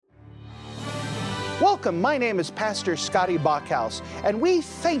Welcome, my name is Pastor Scotty Bachhaus, and we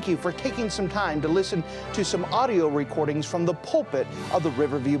thank you for taking some time to listen to some audio recordings from the pulpit of the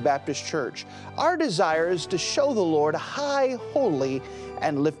Riverview Baptist Church. Our desire is to show the Lord high, holy,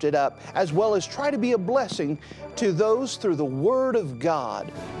 and lifted up, as well as try to be a blessing to those through the Word of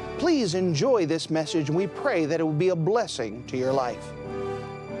God. Please enjoy this message, and we pray that it will be a blessing to your life.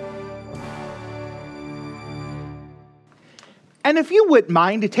 And if you wouldn't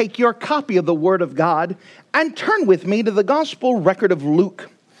mind to take your copy of the Word of God and turn with me to the Gospel record of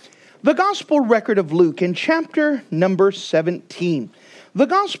Luke. The Gospel record of Luke in chapter number 17. The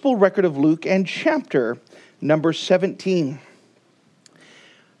Gospel record of Luke and chapter number 17.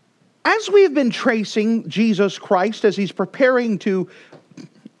 As we have been tracing Jesus Christ as He's preparing to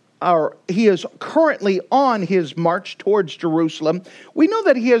he is currently on his march towards Jerusalem, we know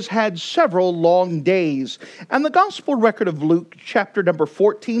that he has had several long days. And the Gospel record of Luke, chapter number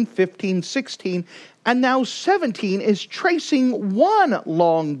 14, 15, 16, and now 17 is tracing one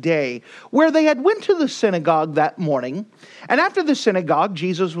long day where they had went to the synagogue that morning. And after the synagogue,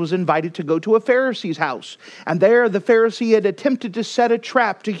 Jesus was invited to go to a Pharisee's house. And there the Pharisee had attempted to set a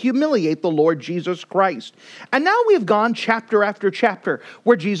trap to humiliate the Lord Jesus Christ. And now we've gone chapter after chapter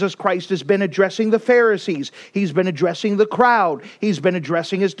where Jesus Christ has been addressing the Pharisees. He's been addressing the crowd. He's been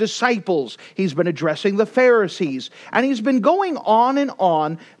addressing his disciples. He's been addressing the Pharisees. And he's been going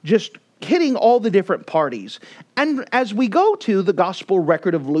on, just hitting all the different parties. And as we go to the Gospel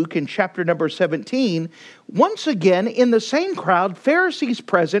record of Luke in chapter number 17, once again in the same crowd, Pharisees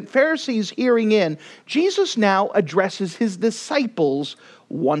present, Pharisees hearing in, Jesus now addresses his disciples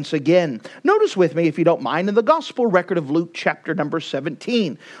once again. Notice with me, if you don't mind, in the Gospel record of Luke chapter number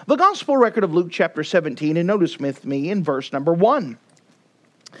 17. The Gospel record of Luke chapter 17, and notice with me in verse number 1.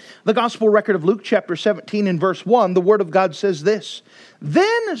 The Gospel record of Luke chapter 17 in verse 1, the Word of God says this: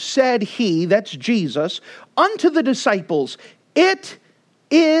 Then said he, that's Jesus, unto the disciples, It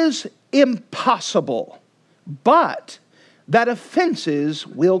is impossible, but that offenses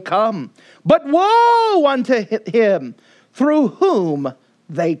will come. But woe unto him through whom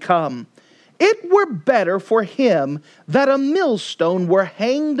they come. It were better for him that a millstone were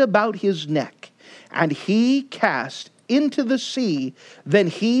hanged about his neck, and he cast into the sea, than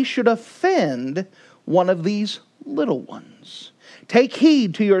he should offend one of these little ones. Take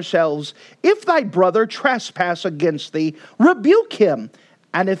heed to yourselves. If thy brother trespass against thee, rebuke him,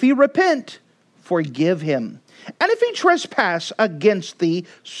 and if he repent, forgive him. And if he trespass against thee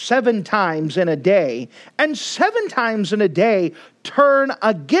 7 times in a day, and 7 times in a day turn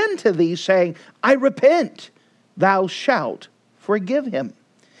again to thee, saying, I repent, thou shalt forgive him.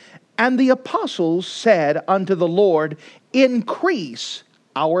 And the apostles said unto the Lord, Increase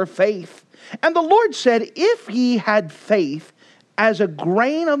our faith. And the Lord said, If ye had faith as a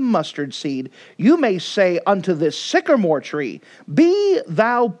grain of mustard seed, you may say unto this sycamore tree, Be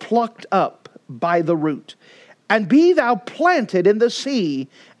thou plucked up by the root, and be thou planted in the sea,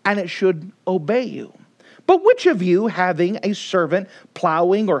 and it should obey you. But which of you, having a servant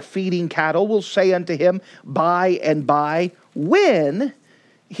plowing or feeding cattle, will say unto him, By and by, when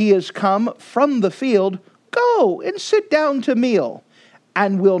he is come from the field, Go and sit down to meal,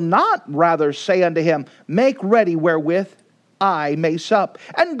 and will not rather say unto him, Make ready wherewith I may sup,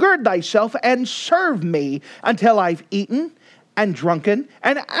 and gird thyself, and serve me until I've eaten and drunken,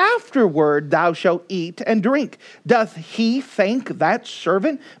 and afterward thou shalt eat and drink. Doth he thank that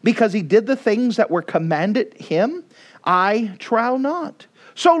servant because he did the things that were commanded him? I trow not.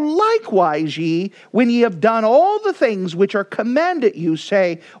 So likewise ye, when ye have done all the things which are commanded you,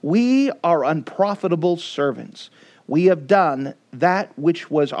 say, We are unprofitable servants. We have done that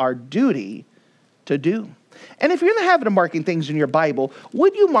which was our duty to do. And if you're in the habit of marking things in your Bible,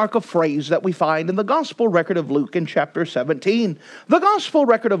 would you mark a phrase that we find in the Gospel record of Luke in chapter 17? The Gospel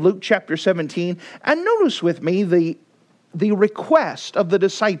record of Luke chapter 17, and notice with me the request of the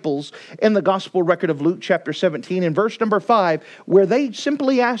disciples in the Gospel record of Luke chapter 17 in verse number 5, where they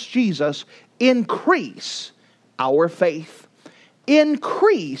simply asked Jesus, Increase our faith.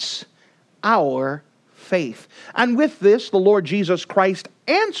 Increase our faith. And with this, the Lord Jesus Christ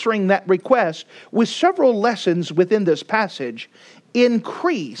answering that request with several lessons within this passage.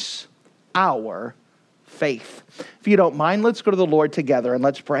 Increase our faith. If you don't mind, let's go to the Lord together and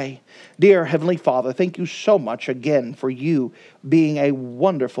let's pray. Dear Heavenly Father, thank you so much again for you being a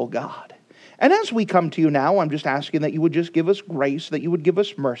wonderful God. And as we come to you now, I'm just asking that you would just give us grace, that you would give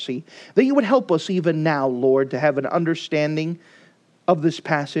us mercy, that you would help us even now, Lord, to have an understanding of this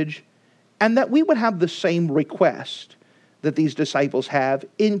passage, and that we would have the same request that these disciples have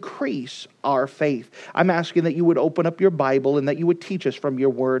increase our faith. I'm asking that you would open up your Bible and that you would teach us from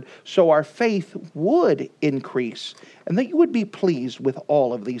your word so our faith would increase and that you would be pleased with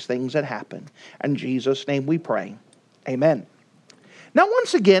all of these things that happen. In Jesus' name we pray. Amen. Now,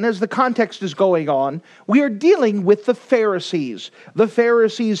 once again, as the context is going on, we are dealing with the Pharisees. The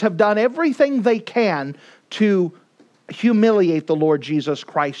Pharisees have done everything they can to humiliate the Lord Jesus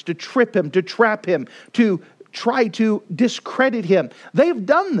Christ, to trip him, to trap him, to try to discredit him. They've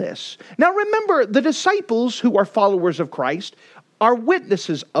done this. Now remember, the disciples who are followers of Christ are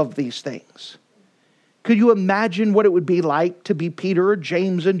witnesses of these things. Could you imagine what it would be like to be Peter,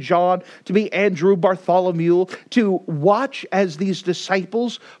 James, and John, to be Andrew, Bartholomew, to watch as these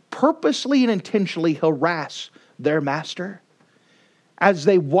disciples purposely and intentionally harass their master? As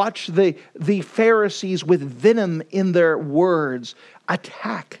they watch the Pharisees with venom in their words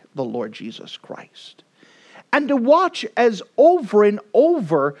attack the Lord Jesus Christ. And to watch as over and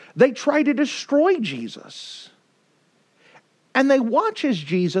over they try to destroy Jesus. And they watch as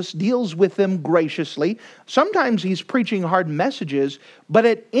Jesus deals with them graciously. Sometimes he's preaching hard messages, but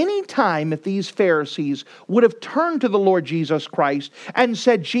at any time if these Pharisees would have turned to the Lord Jesus Christ and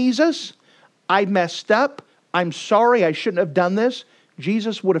said, Jesus, I messed up. I'm sorry, I shouldn't have done this.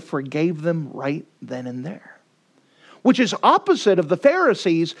 Jesus would have forgave them right then and there. Which is opposite of the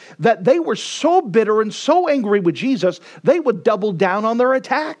Pharisees, that they were so bitter and so angry with Jesus, they would double down on their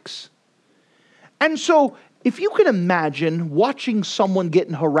attacks. And so, if you can imagine watching someone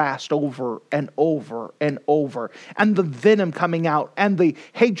getting harassed over and over and over, and the venom coming out, and the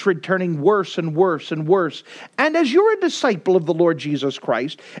hatred turning worse and worse and worse, and as you're a disciple of the Lord Jesus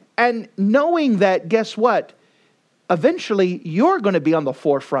Christ, and knowing that, guess what? Eventually, you're going to be on the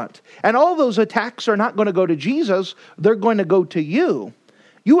forefront. And all those attacks are not going to go to Jesus. They're going to go to you.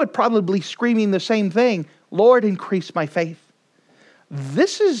 You would probably be screaming the same thing. Lord, increase my faith.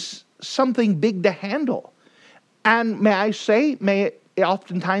 This is something big to handle. And may I say,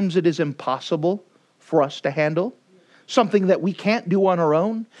 oftentimes it is impossible for us to handle. Something that we can't do on our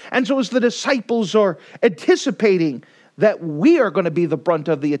own. And so as the disciples are anticipating that we are going to be the brunt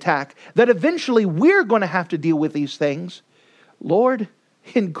of the attack, that eventually we're going to have to deal with these things. Lord,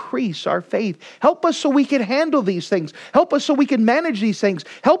 increase our faith. Help us so we can handle these things. Help us so we can manage these things.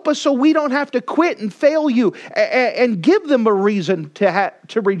 Help us so we don't have to quit and fail you and give them a reason to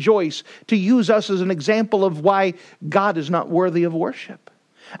rejoice, to use us as an example of why God is not worthy of worship.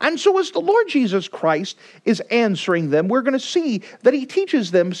 And so as the Lord Jesus Christ is answering them, we're going to see that he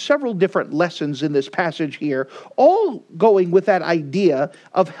teaches them several different lessons in this passage here, all going with that idea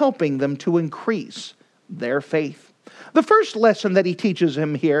of helping them to increase their faith. The first lesson that he teaches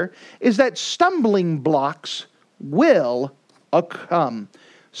him here is that stumbling blocks will come.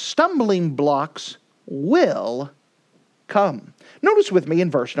 Stumbling blocks will come. Notice with me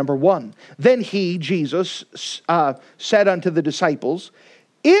in verse number 1. Then he, Jesus, said unto the disciples,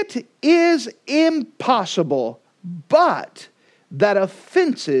 it is impossible, but that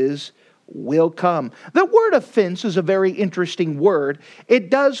offenses will come. The word offense is a very interesting word.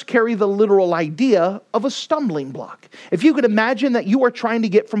 It does carry the literal idea of a stumbling block. If you could imagine that you are trying to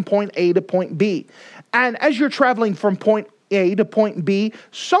get from point A to point B, and as you're traveling from point A to point B,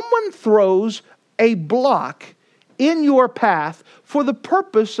 someone throws a block in your path for the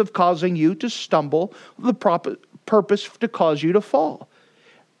purpose of causing you to stumble, the purpose to cause you to fall.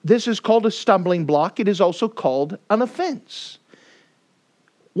 This is called a stumbling block. It is also called an offense.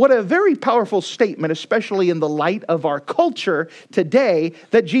 What a very powerful statement, especially in the light of our culture today,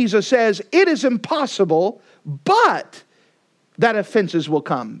 that Jesus says, it is impossible, but that offenses will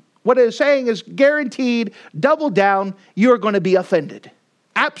come. What it is saying is guaranteed, double down, you're going to be offended.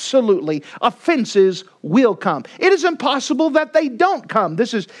 Absolutely, offenses will come. It is impossible that they don't come.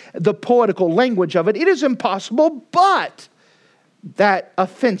 This is the poetical language of it. It is impossible, but that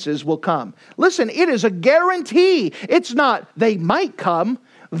offenses will come. Listen, it is a guarantee. It's not they might come,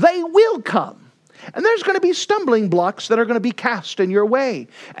 they will come. And there's going to be stumbling blocks that are going to be cast in your way.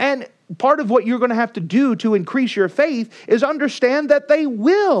 And part of what you're going to have to do to increase your faith is understand that they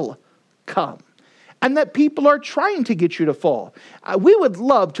will come. And that people are trying to get you to fall. We would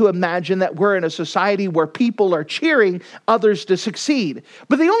love to imagine that we're in a society where people are cheering others to succeed.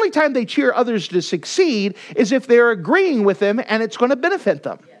 But the only time they cheer others to succeed is if they're agreeing with them and it's going to benefit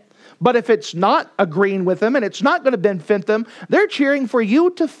them. But if it's not agreeing with them and it's not going to benefit them, they're cheering for you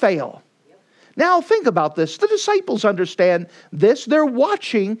to fail. Now think about this. The disciples understand this. They're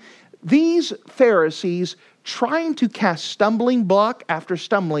watching these Pharisees trying to cast stumbling block after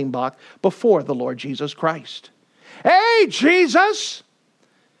stumbling block before the Lord Jesus Christ. Hey, Jesus!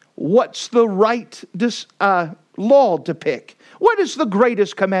 What's the right law to pick? What is the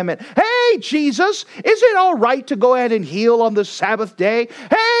greatest commandment? Hey, Jesus, is it all right to go ahead and heal on the Sabbath day?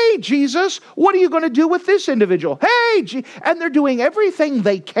 Hey, Jesus, what are you going to do with this individual? Hey, and they're doing everything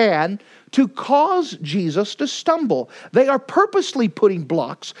they can to cause Jesus to stumble. They are purposely putting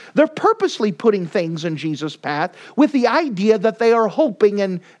blocks. They're purposely putting things in Jesus' path with the idea that they are hoping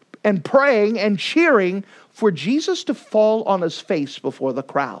and praying and cheering for Jesus to fall on his face before the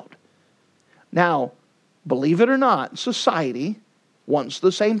crowd. Now, believe it or not, society wants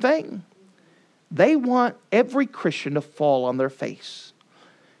the same thing. They want every Christian to fall on their face.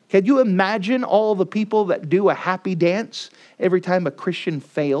 Can you imagine all the people that do a happy dance every time a Christian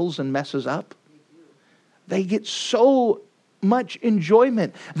fails and messes up? They get so much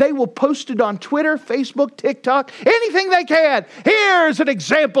enjoyment. They will post it on Twitter, Facebook, TikTok, anything they can. Here's an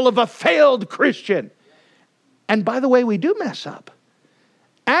example of a failed Christian. And by the way, we do mess up.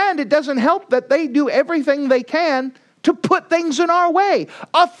 And it doesn't help that they do everything they can to put things in our way.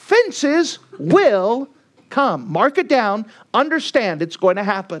 Offenses will come. Mark it down. Understand it's going to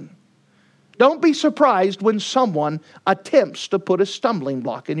happen. Don't be surprised when someone attempts to put a stumbling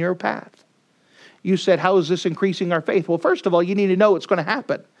block in your path. You said, how is this increasing our faith? Well, first of all, you need to know it's going to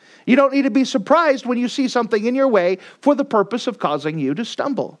happen. You don't need to be surprised when you see something in your way for the purpose of causing you to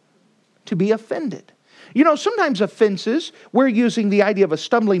stumble, to be offended. You know, sometimes offenses, we're using the idea of a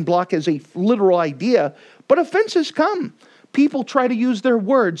stumbling block as a literal idea, but offenses come. People try to use their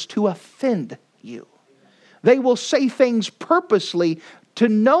words to offend you. They will say things purposely to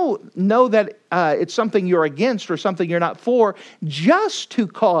know that it's something you're against or something you're not for, just to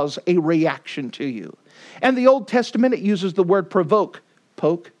cause a reaction to you. And the Old Testament, it uses the word provoke.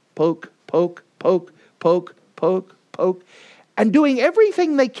 Poke, poke, poke, poke, poke, poke, poke. And doing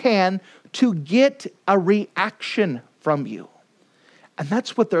everything they can to get a reaction from you. And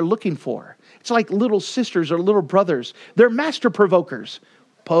that's what they're looking for. It's like little sisters or little brothers. They're master provokers.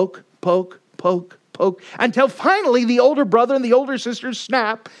 Poke, poke, poke, poke. Until finally the older brother and the older sister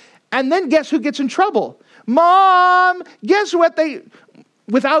snap. And then guess who gets in trouble? Mom, guess what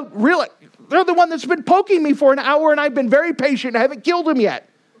without really, they're the one that's been poking me for an hour and I've been very patient. I haven't killed him yet.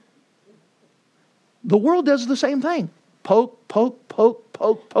 The world does the same thing. Poke, poke, poke,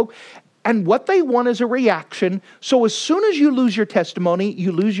 poke, poke. And what they want is a reaction. So as soon as you lose your testimony,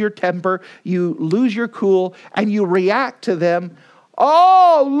 you lose your temper, you lose your cool, and you react to them.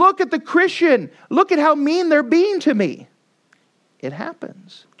 Oh, look at the Christian. Look at how mean they're being to me. It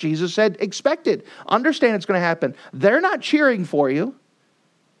happens. Jesus said, expect it. Understand it's going to happen. They're not cheering for you.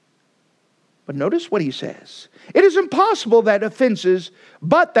 But notice what he says. It is impossible that offenses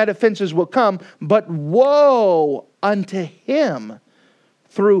will come, but woe unto him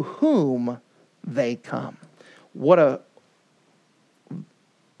through whom they come. What a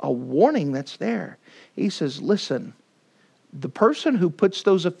warning that's there. He says, listen, the person who puts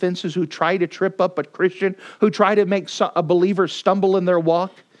those offenses, who try to trip up a Christian, who try to make a believer stumble in their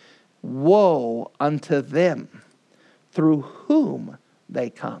walk, woe unto them through whom they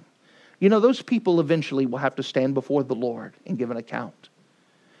come. You know, those people eventually will have to stand before the Lord and give an account.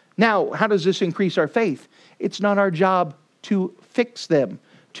 Now, how does this increase our faith? It's not our job to fix them,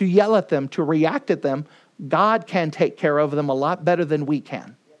 to yell at them, to react at them. God can take care of them a lot better than we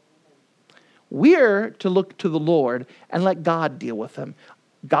can. We're to look to the Lord and let God deal with them.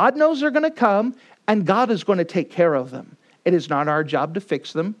 God knows they're going to come, and God is going to take care of them. It is not our job to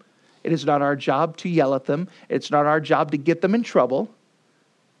fix them. It is not our job to yell at them. It's not our job to get them in trouble.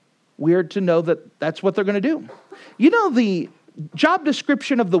 We're to know that that's what they're going to do. You know, the job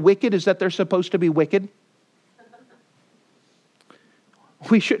description of the wicked is that they're supposed to be wicked.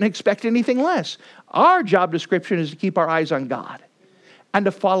 We shouldn't expect anything less. Our job description is to keep our eyes on God and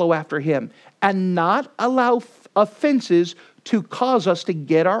to follow after Him and not allow offenses to cause us to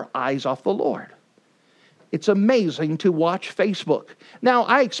get our eyes off the Lord. It's amazing to watch Facebook. Now,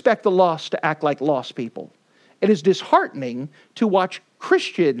 I expect the lost to act like lost people. It is disheartening to watch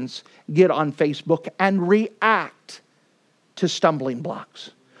Christians get on Facebook and react to stumbling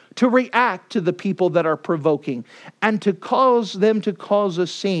blocks, to react to the people that are provoking, and to cause them to cause a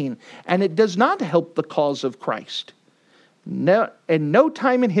scene. And it does not help the cause of Christ. No, in no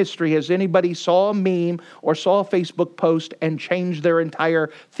time in history has anybody saw a meme or saw a Facebook post and changed their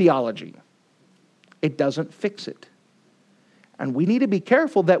entire theology. It doesn't fix it. And we need to be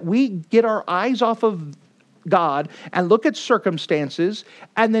careful that we get our eyes off of God and look at circumstances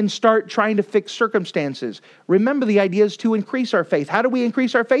and then start trying to fix circumstances. Remember, the idea is to increase our faith. How do we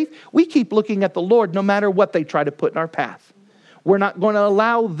increase our faith? We keep looking at the Lord no matter what they try to put in our path. We're not going to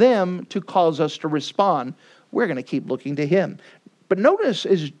allow them to cause us to respond. We're going to keep looking to Him. But notice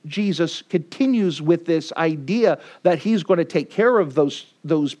as Jesus continues with this idea that he's going to take care of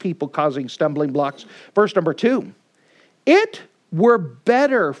those people causing stumbling blocks. Verse number 2, it were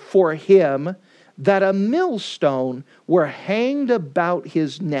better for him that a millstone were hanged about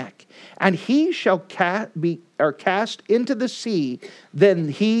his neck, and he shall be cast into the sea, than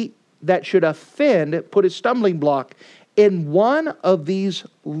he that should offend, put a stumbling block in one of these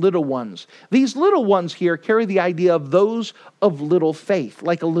little ones. These little ones here carry the idea of those of little faith,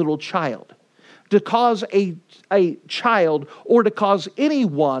 like a little child. To cause a child or to cause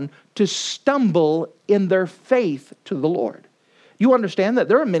anyone to stumble in their faith to the Lord. You understand that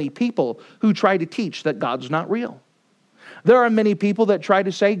there are many people who try to teach that God's not real. There are many people that try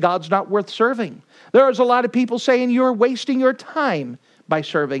to say God's not worth serving. There's a lot of people saying you're wasting your time by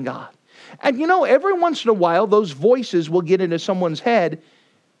serving God. And every once in a while, those voices will get into someone's head,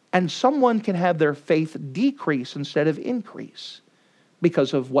 and someone can have their faith decrease instead of increase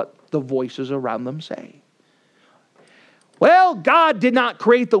because of what the voices around them say. Well, God did not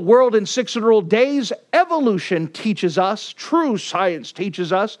create the world in 600 days. Evolution teaches us, true science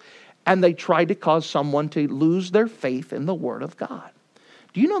teaches us, and they try to cause someone to lose their faith in the Word of God.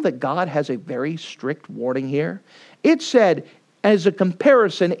 Do you know that God has a very strict warning here? It said, as a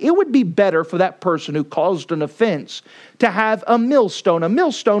comparison, it would be better for that person who caused an offense to have a millstone. A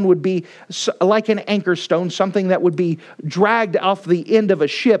millstone would be like an anchor stone, something that would be dragged off the end of a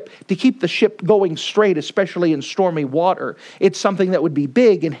ship to keep the ship going straight, especially in stormy water. It's something that would be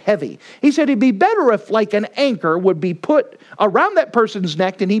big and heavy. He said it'd be better if like an anchor would be put around that person's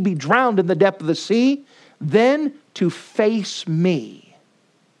neck and he'd be drowned in the depth of the sea than to face me.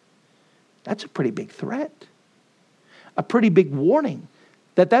 That's a pretty big threat. A pretty big warning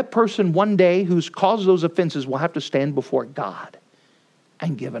that person one day who's caused those offenses will have to stand before God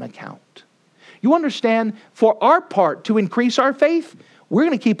and give an account. You understand, for our part, to increase our faith, we're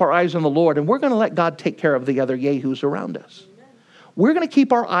going to keep our eyes on the Lord, and we're going to let God take care of the other yahoos around us. We're going to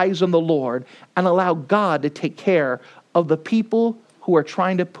keep our eyes on the Lord and allow God to take care of the people who are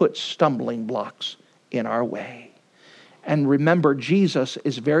trying to put stumbling blocks in our way. And remember, Jesus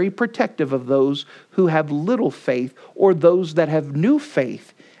is very protective of those who have little faith or those that have new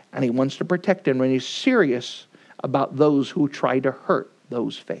faith. And he wants to protect them, and he's serious about those who try to hurt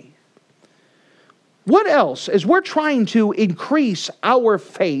those faith. What else? As we're trying to increase our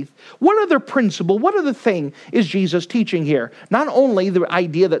faith, what other principle, what other thing is Jesus teaching here? Not only the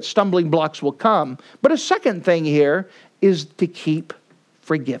idea that stumbling blocks will come, but a second thing here is to keep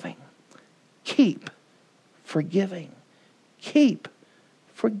forgiving. Keep forgiving. Keep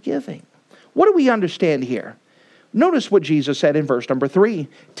forgiving. What do we understand here? Notice what Jesus said in verse number 3.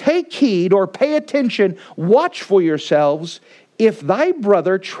 Take heed or pay attention, watch for yourselves. If thy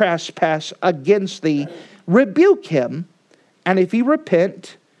brother trespass against thee, rebuke him, and if he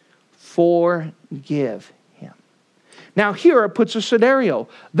repent, forgive him. Now here it puts a scenario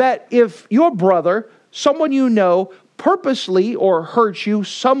that if your brother, someone you know, purposely or hurts you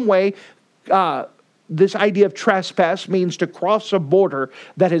some way, this idea of trespass means to cross a border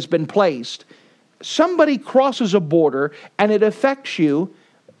that has been placed. Somebody crosses a border and it affects you,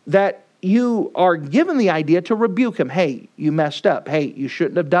 that you are given the idea to rebuke him. Hey, you messed up. Hey, you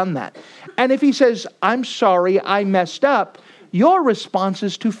shouldn't have done that. And if he says, I'm sorry, I messed up, your response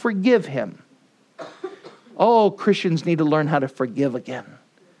is to forgive him. Oh, Christians need to learn how to forgive again.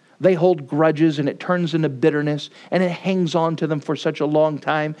 They hold grudges and it turns into bitterness and it hangs on to them for such a long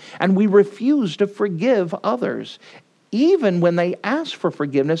time. And we refuse to forgive others, even when they ask for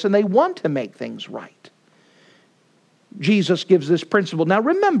forgiveness and they want to make things right. Jesus gives this principle. Now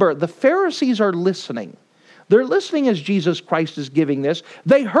remember, the Pharisees are listening. They're listening as Jesus Christ is giving this.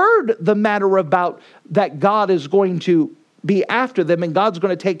 They heard the matter about that God is going to be after them and God's going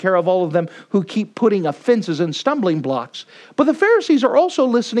to take care of all of them who keep putting offenses and stumbling blocks. But the Pharisees are also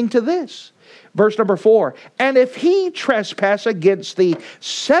listening to this. Verse number 4, and if he trespass against thee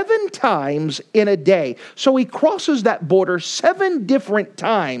 7 times in a day. So he crosses that border 7 different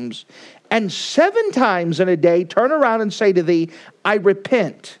times, and 7 times in a day turn around and say to thee, I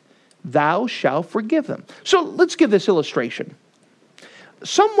repent, thou shalt forgive them. So let's give this illustration.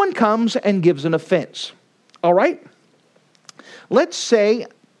 Someone comes and gives an offense. All right? Let's say,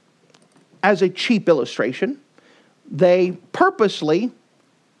 as a cheap illustration, they purposely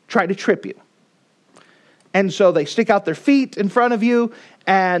try to trip you. And so they stick out their feet in front of you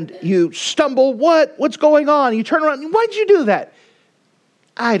and you stumble. What's going on? You turn around. Why'd you do that?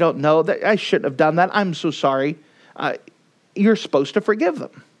 I don't know. I shouldn't have done that. I'm so sorry. You're supposed to forgive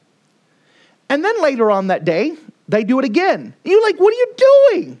them. And then later on that day, they do it again. You're like, what are you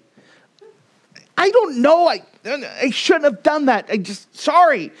doing? I don't know. I shouldn't have done that.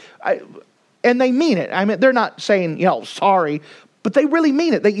 Sorry. And they mean it. I mean, they're not saying, sorry, but they really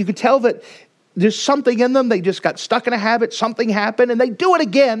mean it. That you can tell that there's something in them. They just got stuck in a habit. Something happened and they do it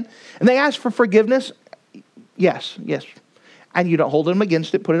again. And they ask for forgiveness. Yes. And you don't hold them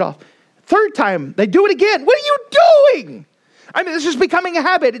against it, put it off. Third time, they do it again. What are you doing? I mean, this is becoming a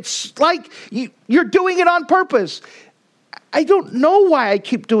habit. It's like you're doing it on purpose. I don't know why I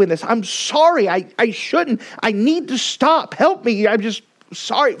keep doing this. I'm sorry. I shouldn't. I need to stop. Help me. I'm just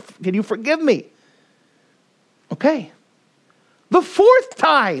sorry. Can you forgive me? Okay. The fourth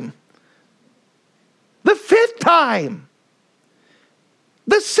time. The fifth time.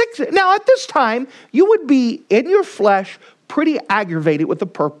 The sixth. Now, at this time, you would be in your flesh pretty aggravated with the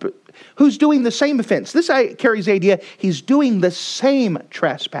purpose. Who's doing the same offense. This carries the idea he's doing the same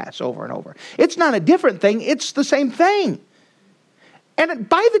trespass over and over. It's not a different thing. It's the same thing. And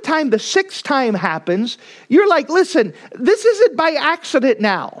by the time the sixth time happens, you're like, listen, this isn't by accident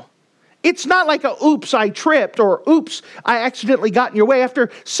now. It's not like oops, I tripped, or oops, I accidentally got in your way.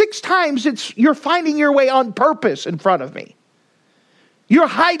 After 6 times, you're finding your way on purpose in front of me. You're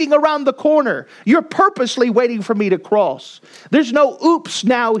hiding around the corner. You're purposely waiting for me to cross. There's no oops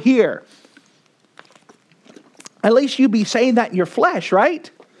now here. At least you'd be saying that in your flesh, right?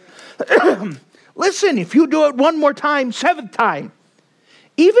 Listen, if you do it one more time, 7th time.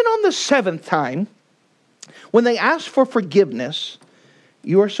 Even on the 7th time, when they ask for forgiveness,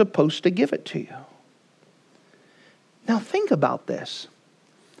 you are supposed to give it to you. Now think about this.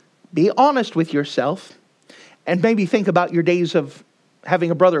 Be honest with yourself, and maybe think about your days of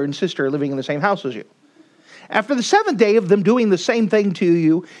having a brother and sister living in the same house as you. After the 7th day of them doing the same thing to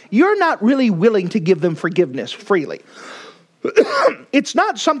you, you're not really willing to give them forgiveness freely. It's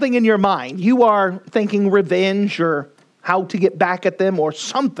not something in your mind. You are thinking revenge or how to get back at them or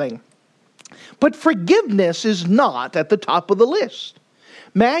something. But forgiveness is not at the top of the list.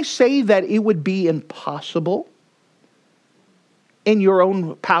 May I say that it would be impossible in your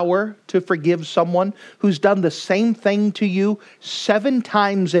own power to forgive someone who's done the same thing to you 7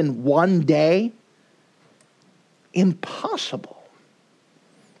 times in one day? Impossible.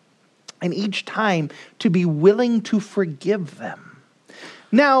 And each time to be willing to forgive them.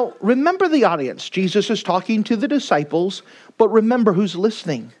 Now, remember the audience. Jesus is talking to the disciples, but remember who's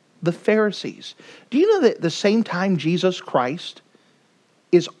listening. The Pharisees. Do you know that at the same time Jesus Christ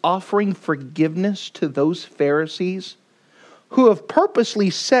is offering forgiveness to those Pharisees who have purposely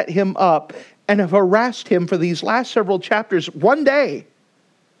set him up and have harassed him for these last several chapters? One day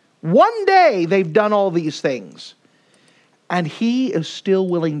they've done all these things. And he is still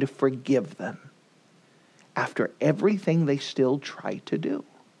willing to forgive them after everything they still try to do.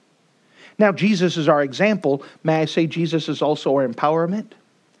 Now, Jesus is our example. May I say Jesus is also our empowerment?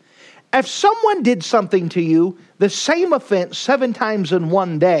 If someone did something to you, the same offense 7 times in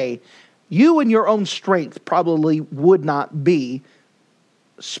one day, you in your own strength probably would not be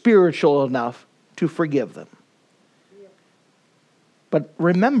spiritual enough to forgive them. But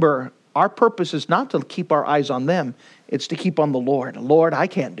remember, our purpose is not to keep our eyes on them. It's to keep on the Lord. Lord, I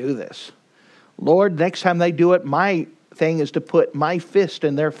can't do this. Lord, next time they do it, my thing is to put my fist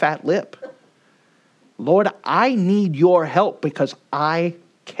in their fat lip. Lord, I need your help because I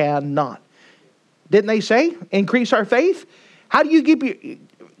cannot. Didn't they say, increase our faith? How do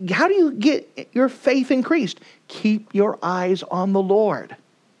you get your faith increased? Keep your eyes on the Lord,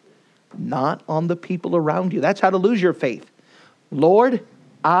 not on the people around you. That's how to lose your faith. Lord,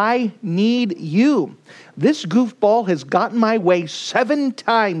 I need you. This goofball has gotten my way 7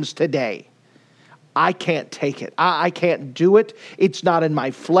 times today. I can't take it. I can't do it. It's not in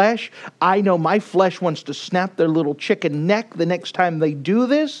my flesh. I know my flesh wants to snap their little chicken neck the next time they do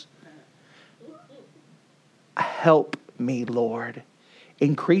this. Help me, Lord.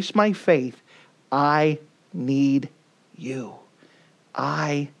 Increase my faith. I need you.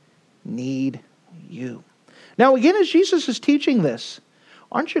 I need you. Now, again, as Jesus is teaching this,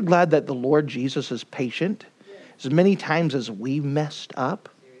 aren't you glad that the Lord Jesus is patient? As many times as we've messed up,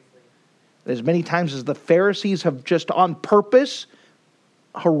 as many times as the Pharisees have just on purpose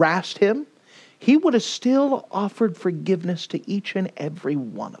harassed him, he would have still offered forgiveness to each and every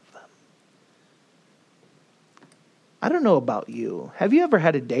one of them. I don't know about you. Have you ever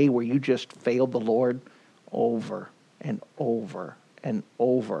had a day where you just failed the Lord over and over and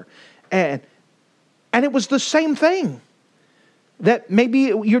over? And it was the same thing. That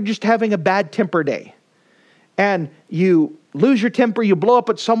maybe you're just having a bad temper day. And you lose your temper, you blow up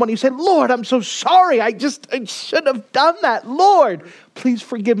at someone, you say, Lord, I'm so sorry. I shouldn't have done that. Lord, please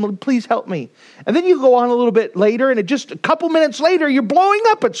forgive me. Please help me. And then you go on a little bit later, and just a couple minutes later, you're blowing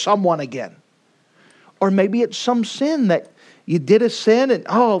up at someone again. Or maybe it's some sin that you did a sin and,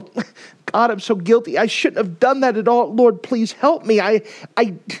 oh, God, I'm so guilty. I shouldn't have done that at all. Lord, please help me. I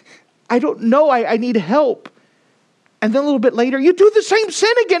don't know. I need help. And then a little bit later, you do the same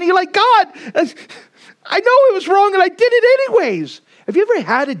sin again. You're like, God, I know it was wrong and I did it anyways. Have you ever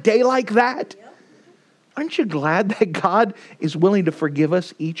had a day like that? Yep. Aren't you glad that God is willing to forgive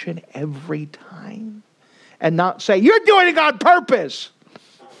us each and every time? And not say, you're doing it on purpose.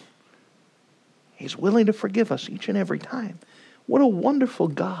 He's willing to forgive us each and every time. What a wonderful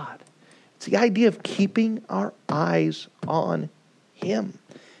God. It's the idea of keeping our eyes on Him.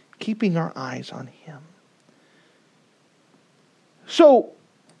 Keeping our eyes on Him. So,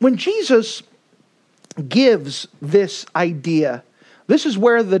 when Jesus gives this idea, this is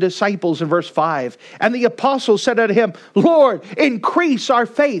where the disciples in verse 5 and the apostles said unto Him, Lord, increase our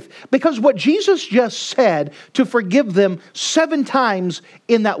faith. Because what Jesus just said to forgive them 7 times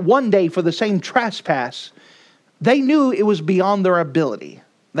in that one day for the same trespass, they knew it was beyond their ability.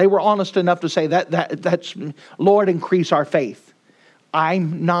 They were honest enough to say that's Lord, increase our faith.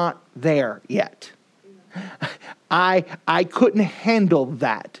 I'm not there yet. I couldn't handle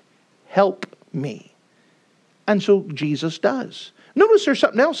that. Help me. And so Jesus does. Notice there's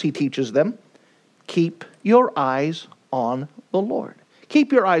something else He teaches them. Keep your eyes on the Lord.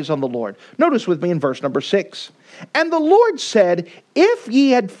 Keep your eyes on the Lord. Notice with me in verse number 6. And the Lord said, if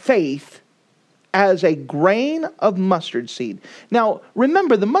ye had faith as a grain of mustard seed. Now,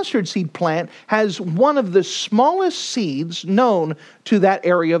 remember, the mustard seed plant has one of the smallest seeds known to that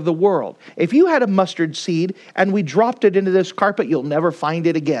area of the world. If you had a mustard seed and we dropped it into this carpet, you'll never find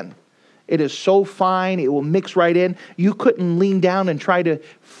it again. It is so fine, it will mix right in. You couldn't lean down and try to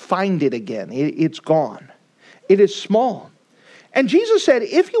find it again. It's gone. It is small. And Jesus said,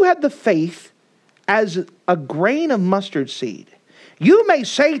 if you had the faith as a grain of mustard seed, you may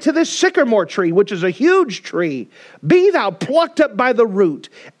say to this sycamore tree, which is a huge tree, be thou plucked up by the root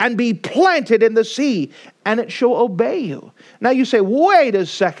and be planted in the sea, and it shall obey you. Now you say, wait a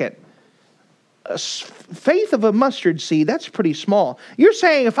second. Faith of a mustard seed, that's pretty small. You're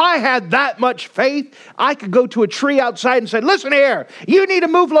saying if I had that much faith, I could go to a tree outside and say, listen here, you need to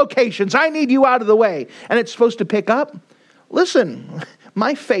move locations. I need you out of the way. And it's supposed to pick up? Listen,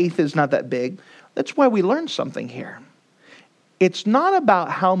 my faith is not that big. That's why we learned something here. It's not about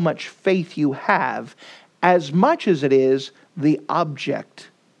how much faith you have as much as it is the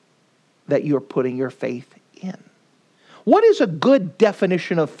object that you're putting your faith in. What is a good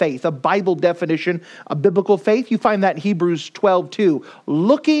definition of faith? A Bible definition, a biblical faith? You find that in Hebrews 12:2.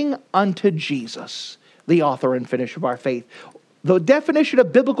 Looking unto Jesus, the author and finisher of our faith. The definition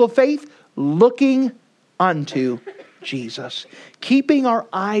of biblical faith, looking unto Jesus. Keeping our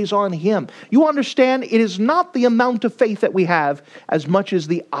eyes on Him. You understand, it is not the amount of faith that we have as much as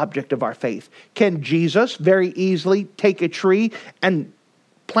the object of our faith. Can Jesus very easily take a tree and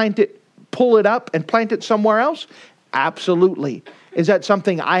plant it, pull it up and plant it somewhere else? Absolutely. Is that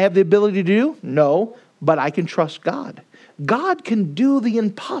something I have the ability to do? No, but I can trust God. God can do the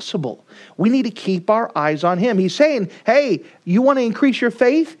impossible. We need to keep our eyes on Him. He's saying, hey, you want to increase your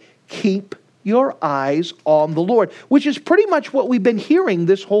faith? Keep your eyes on the Lord, which is pretty much what we've been hearing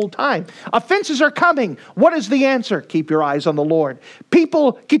this whole time. Offenses are coming. What is the answer? Keep your eyes on the Lord.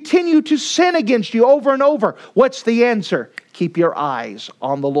 People continue to sin against you over and over. What's the answer? Keep your eyes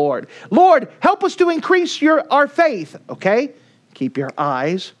on the Lord. Lord, help us to increase our faith. Okay? Keep your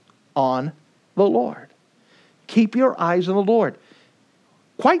eyes on the Lord. Keep your eyes on the Lord.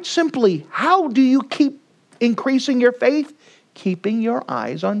 Quite simply, how do you keep increasing your faith? Keeping your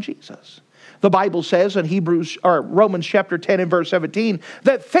eyes on Jesus. The Bible says in Romans chapter 10 and verse 17,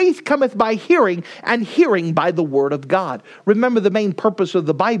 that faith cometh by hearing, and hearing by the word of God. Remember, the main purpose of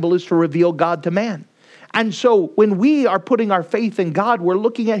the Bible is to reveal God to man. And so when we are putting our faith in God, we're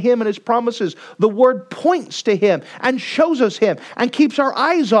looking at Him and His promises. The Word points to Him and shows us Him and keeps our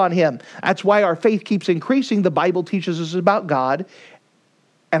eyes on Him. That's why our faith keeps increasing. The Bible teaches us about God,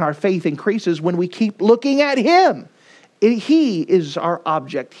 and our faith increases when we keep looking at Him. He is our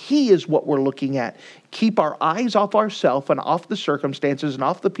object. He is what we're looking at. Keep our eyes off ourselves and off the circumstances and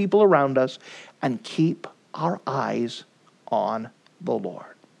off the people around us, and keep our eyes on the Lord.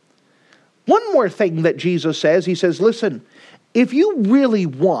 One more thing that Jesus says, He says, listen, if you really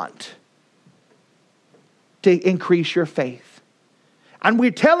want to increase your faith, and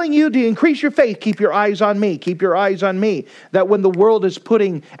we're telling you to increase your faith, keep your eyes on me, keep your eyes on me. That when the world is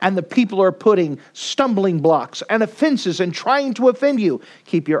putting and the people are putting stumbling blocks and offenses and trying to offend you,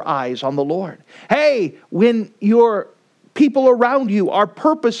 keep your eyes on the Lord. Hey, when your people around you are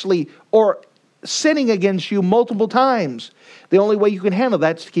purposely or sinning against you multiple times. The only way you can handle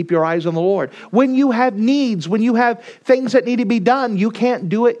that is to keep your eyes on the Lord. When you have needs, when you have things that need to be done, you can't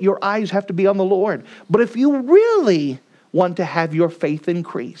do it. Your eyes have to be on the Lord. But if you really want to have your faith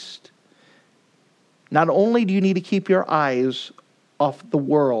increased, not only do you need to keep your eyes off the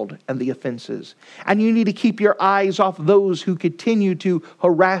world and the offenses, and you need to keep your eyes off those who continue to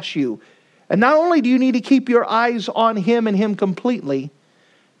harass you, and not only do you need to keep your eyes on Him and Him completely,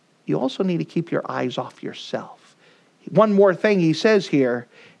 you also need to keep your eyes off yourself. One more thing he says here.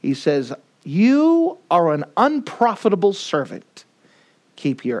 He says, you are an unprofitable servant.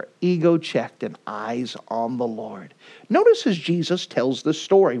 Keep your ego checked and eyes on the Lord. Notice as Jesus tells the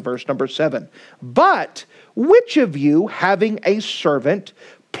story, verse number 7. But which of you, having a servant,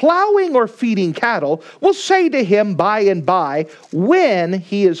 plowing or feeding cattle, will say to him by and by, when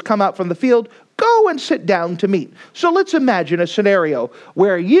he has come out from the field, go and sit down to meat. So let's imagine a scenario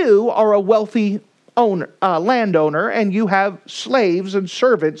where you are a wealthy landowner and you have slaves and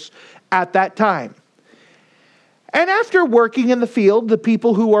servants at that time. And after working in the field, the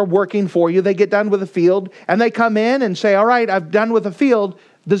people who are working for you, they get done with the field and they come in and say, all right, I've done with the field.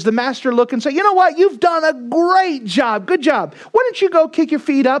 Does the master look and say, you know what, you've done a great job, good job. Why don't you go kick your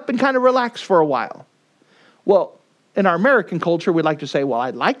feet up and kind of relax for a while? Well, in our American culture, we'd like to say, well,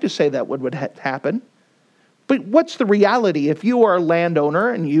 I'd like to say that would happen. But what's the reality? If you are a landowner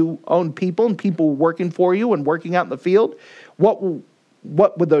and you own people and people working for you and working out in the field, what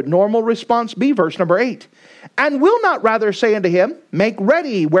would the normal response be? Verse number 8. And will not rather say unto him, make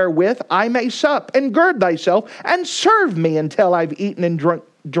ready wherewith I may sup, and gird thyself, and serve me until I've eaten and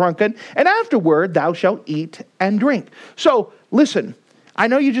drunken, and afterward thou shalt eat and drink. So, listen, I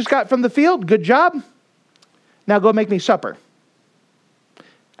know you just got from the field, good job. Now go make me supper.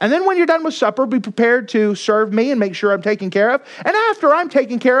 And then when you're done with supper, be prepared to serve me and make sure I'm taken care of. And after I'm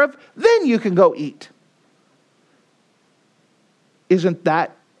taken care of, then you can go eat. Isn't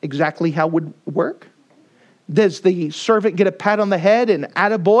that exactly how it would work? Does the servant get a pat on the head and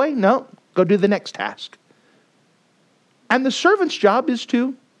attaboy? No, go do the next task. And the servant's job is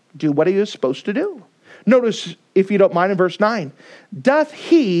to do what he is supposed to do. Notice, if you don't mind, in verse 9. Doth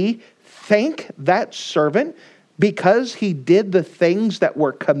he thank that servant because he did the things that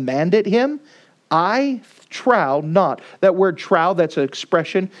were commanded him? I trow not. That word trow, that's an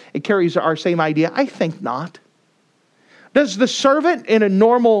expression. It carries our same idea. I think not. Does the servant in a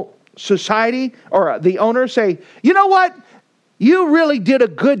normal society or the owner say, you know what? You really did a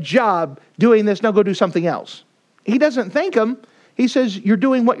good job doing this. Now go do something else. He doesn't thank him. He says, you're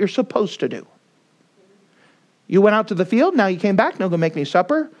doing what you're supposed to do. You went out to the field. Now you came back. Now go make me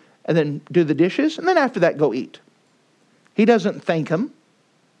supper and then do the dishes. And then after that, go eat. He doesn't thank him.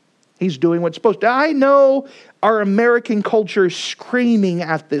 He's doing what's supposed to. I know our American culture is screaming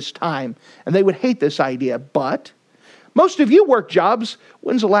at this time and they would hate this idea, but most of you work jobs.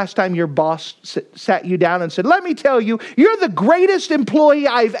 When's the last time your boss sat you down and said, let me tell you, you're the greatest employee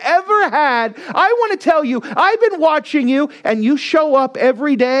I've ever had. I want to tell you, I've been watching you and you show up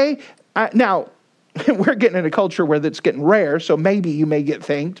every day. Now, we're getting in a culture where that's getting rare, so maybe you may get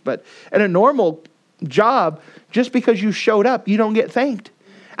thanked. But in a normal job, just because you showed up, you don't get thanked.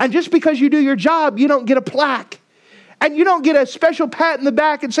 And just because you do your job, you don't get a plaque. And you don't get a special pat in the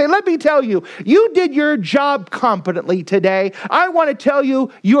back and say, let me tell you, you did your job competently today. I want to tell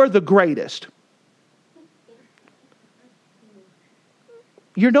you, you're the greatest.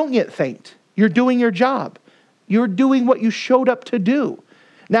 You don't get thanked. You're doing your job. You're doing what you showed up to do.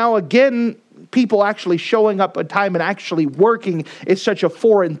 Now, again, people actually showing up on time and actually working is such a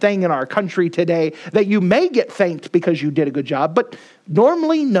foreign thing in our country today that you may get thanked because you did a good job, but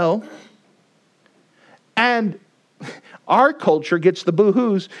normally, no. And our culture gets the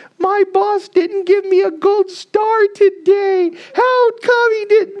boo-hoos. My boss didn't give me a gold star today. How come he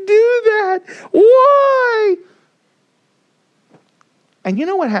didn't do that? Why? And you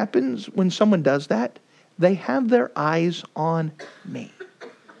know what happens when someone does that? They have their eyes on me.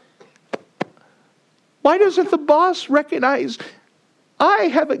 Why doesn't the boss recognize I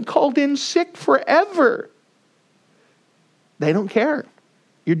haven't called in sick forever? They don't care.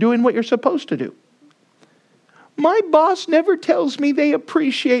 You're doing what you're supposed to do. My boss never tells me they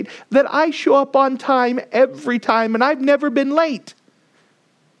appreciate that I show up on time every time and I've never been late.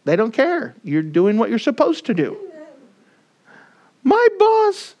 They don't care. You're doing what you're supposed to do. My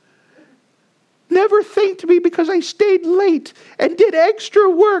boss never thanked me because I stayed late and did extra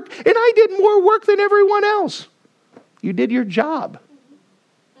work and I did more work than everyone else. You did your job.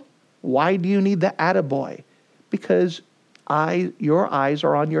 Why do you need the attaboy? Because your eyes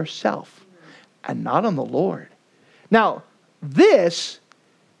are on yourself and not on the Lord. Now, this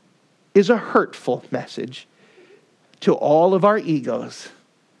is a hurtful message to all of our egos.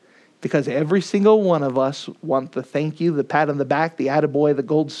 Because every single one of us want the thank you, the pat on the back, the attaboy, the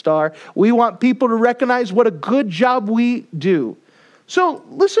gold star. We want people to recognize what a good job we do. So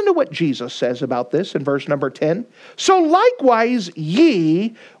listen to what Jesus says about this in verse number 10. So likewise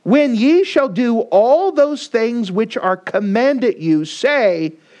ye, when ye shall do all those things which are commanded you,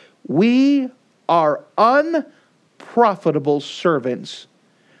 say, we are unprofitable servants.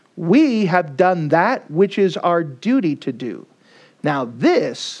 We have done that which is our duty to do. Now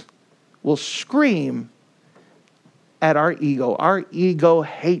this will scream at our ego. Our ego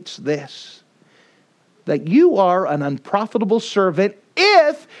hates this. That you are an unprofitable servant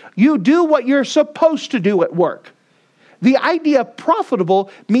if you do what you're supposed to do at work. The idea of profitable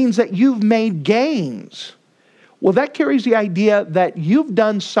means that you've made gains. Well, that carries the idea that you've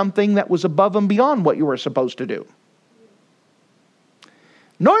done something that was above and beyond what you were supposed to do.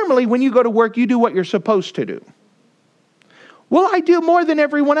 Normally, when you go to work, you do what you're supposed to do. Well, I do more than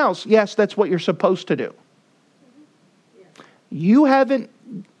everyone else. Yes, that's what you're supposed to do. You haven't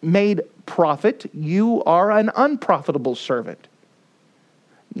made profit. You are an unprofitable servant.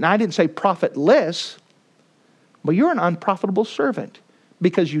 Now, I didn't say profitless, but you're an unprofitable servant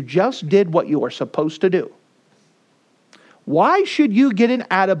because you just did what you were supposed to do. Why should you get an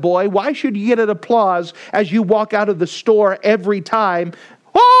attaboy? Why should you get an applause as you walk out of the store every time?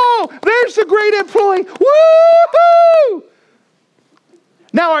 Oh, there's the great employee. Woo-hoo!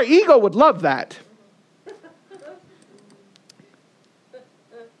 Now, our ego would love that.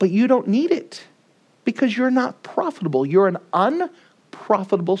 But you don't need it because you're not profitable. You're an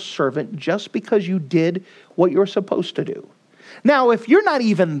unprofitable servant just because you did what you're supposed to do. Now, if you're not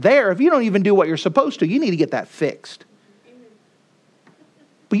even there, if you don't even do what you're supposed to, you need to get that fixed.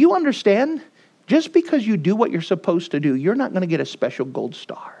 But you understand, just because you do what you're supposed to do, you're not going to get a special gold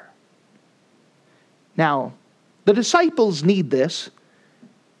star. Now, the disciples need this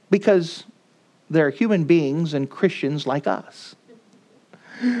because they're human beings and Christians like us.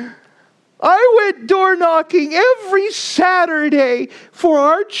 I went door knocking every Saturday for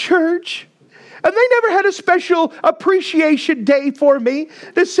our church. And they never had a special appreciation day for me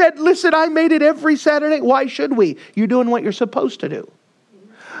that said, listen, I made it every Saturday. Why should we? You're doing what you're supposed to do.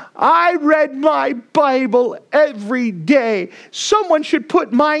 I read my Bible every day. Someone should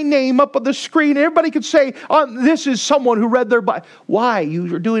put my name up on the screen. Everybody could say, this is someone who read their Bible. Why?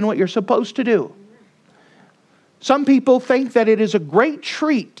 You're doing what you're supposed to do. Some people think that it is a great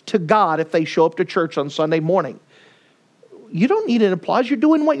treat to God if they show up to church on Sunday morning. You don't need an applause. You're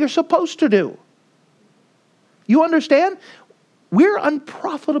doing what you're supposed to do. You understand? We're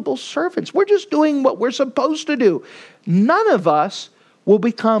unprofitable servants. We're just doing what we're supposed to do. None of us will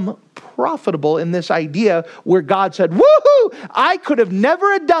become profitable in this idea where God said, woohoo, I could have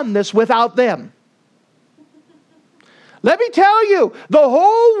never have done this without them. Let me tell you, the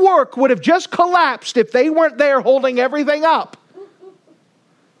whole work would have just collapsed if they weren't there holding everything up.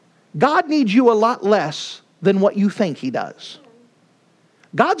 God needs you a lot less than what you think He does.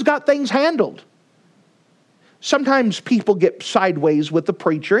 God's got things handled. Sometimes people get sideways with the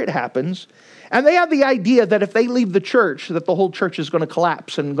preacher. It happens. And they have the idea that if they leave the church, that the whole church is going to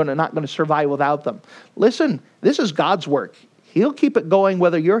collapse and not going to survive without them. Listen, this is God's work. He'll keep it going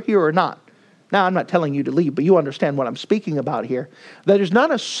whether you're here or not. Now, I'm not telling you to leave, but you understand what I'm speaking about here. That there's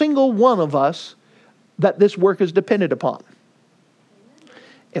not a single one of us that this work is dependent upon.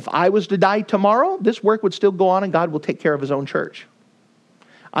 If I was to die tomorrow, this work would still go on and God will take care of His own church.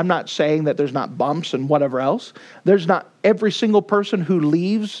 I'm not saying that there's not bumps and whatever else. There's not every single person who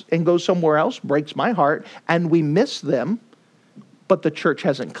leaves and goes somewhere else breaks my heart, and we miss them, but the church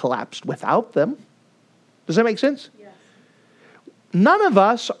hasn't collapsed without them. Does that make sense? Yes. None of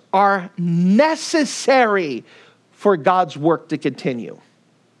us are necessary for God's work to continue.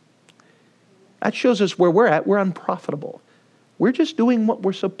 That shows us where we're at. We're unprofitable. We're just doing what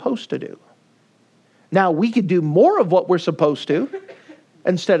we're supposed to do. Now, we could do more of what we're supposed to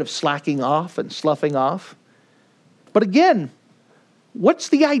instead of slacking off and sloughing off. But again, what's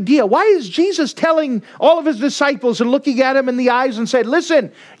the idea? Why is Jesus telling all of His disciples and looking at them in the eyes and saying,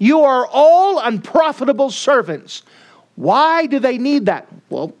 listen, you are all unprofitable servants. Why do they need that?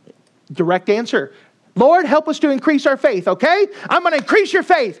 Well, direct answer. Lord, help us to increase our faith, okay? I'm going to increase your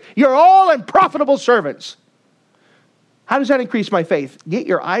faith. You're all unprofitable servants. How does that increase my faith? Get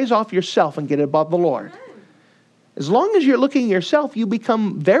your eyes off yourself and get it above the Lord. As long as you're looking at yourself, you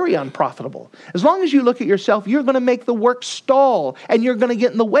become very unprofitable. As long as you look at yourself, you're going to make the work stall and you're going to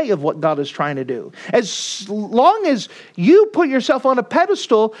get in the way of what God is trying to do. As long as you put yourself on a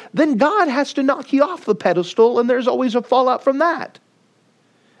pedestal, then God has to knock you off the pedestal, and there's always a fallout from that.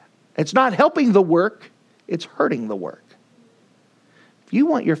 It's not helping the work, it's hurting the work. If you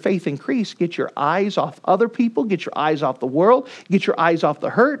want your faith increased, get your eyes off other people, get your eyes off the world, get your eyes off the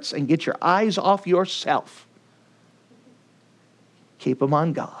hurts, and get your eyes off yourself. Keep them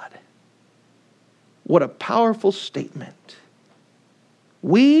on God. What a powerful statement.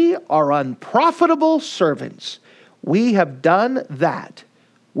 We are unprofitable servants. We have done that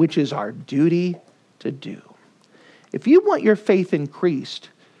which is our duty to do. If you want your faith increased,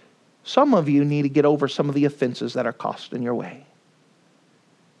 some of you need to get over some of the offenses that are costing your way.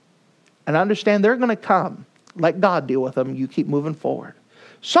 And understand they're going to come. Let God deal with them. You keep moving forward.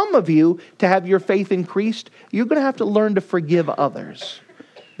 Some of you, to have your faith increased, you're going to have to learn to forgive others.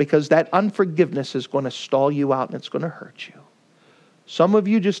 Because that unforgiveness is going to stall you out and it's going to hurt you. Some of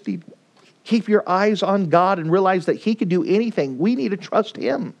you just need to keep your eyes on God and realize that He can do anything. We need to trust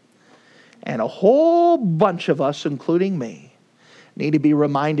Him. And a whole bunch of us, including me, need to be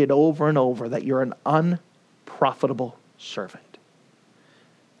reminded over and over that you're an unprofitable servant.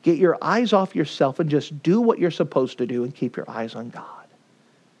 Get your eyes off yourself and just do what you're supposed to do and keep your eyes on God.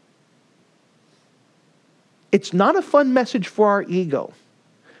 It's not a fun message for our ego.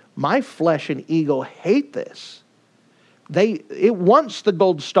 My flesh and ego hate this. It wants the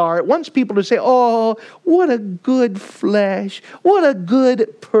gold star. It wants people to say, oh, what a good flesh. What a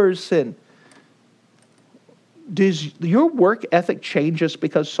good person. Does your work ethic change just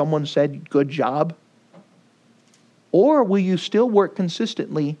because someone said good job? Or will you still work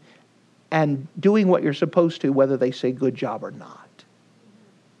consistently and doing what you're supposed to, whether they say good job or not?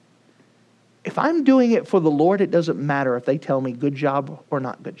 If I'm doing it for the Lord, it doesn't matter if they tell me good job or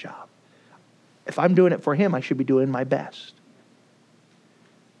not good job. If I'm doing it for Him, I should be doing my best.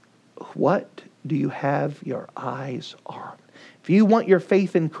 What do you have your eyes on? If you want your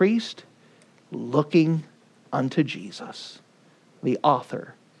faith increased, looking unto Jesus, the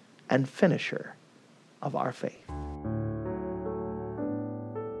author and finisher of our faith.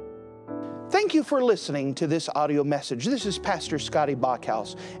 Thank you for listening to this audio message. This is Pastor Scotty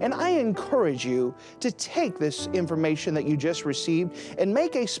Bachhaus, and I encourage you to take this information that you just received and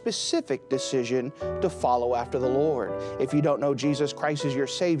make a specific decision to follow after the Lord. If you don't know Jesus Christ as your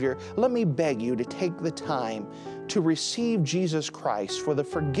Savior, let me beg you to take the time to receive Jesus Christ for the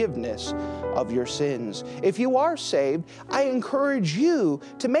forgiveness of your sins. If you are saved, I encourage you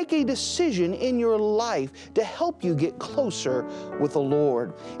to make a decision in your life to help you get closer with the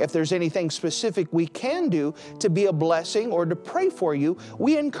Lord. If there's anything specific we can do to be a blessing or to pray for you,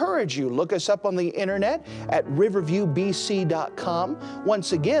 we encourage you. Look us up on the internet at riverviewbc.com.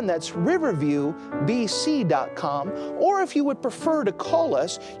 Once again, that's riverviewbc.com. Or if you would prefer to call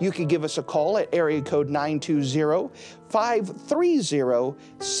us, you can give us a call at area code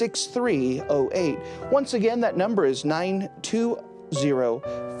 920-530-6308. Once again, that number is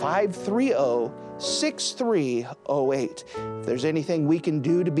 920-530-6308. If there's anything we can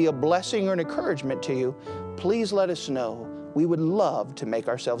do to be a blessing or an encouragement to you, please let us know. We would love to make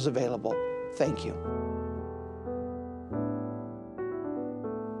ourselves available. Thank you.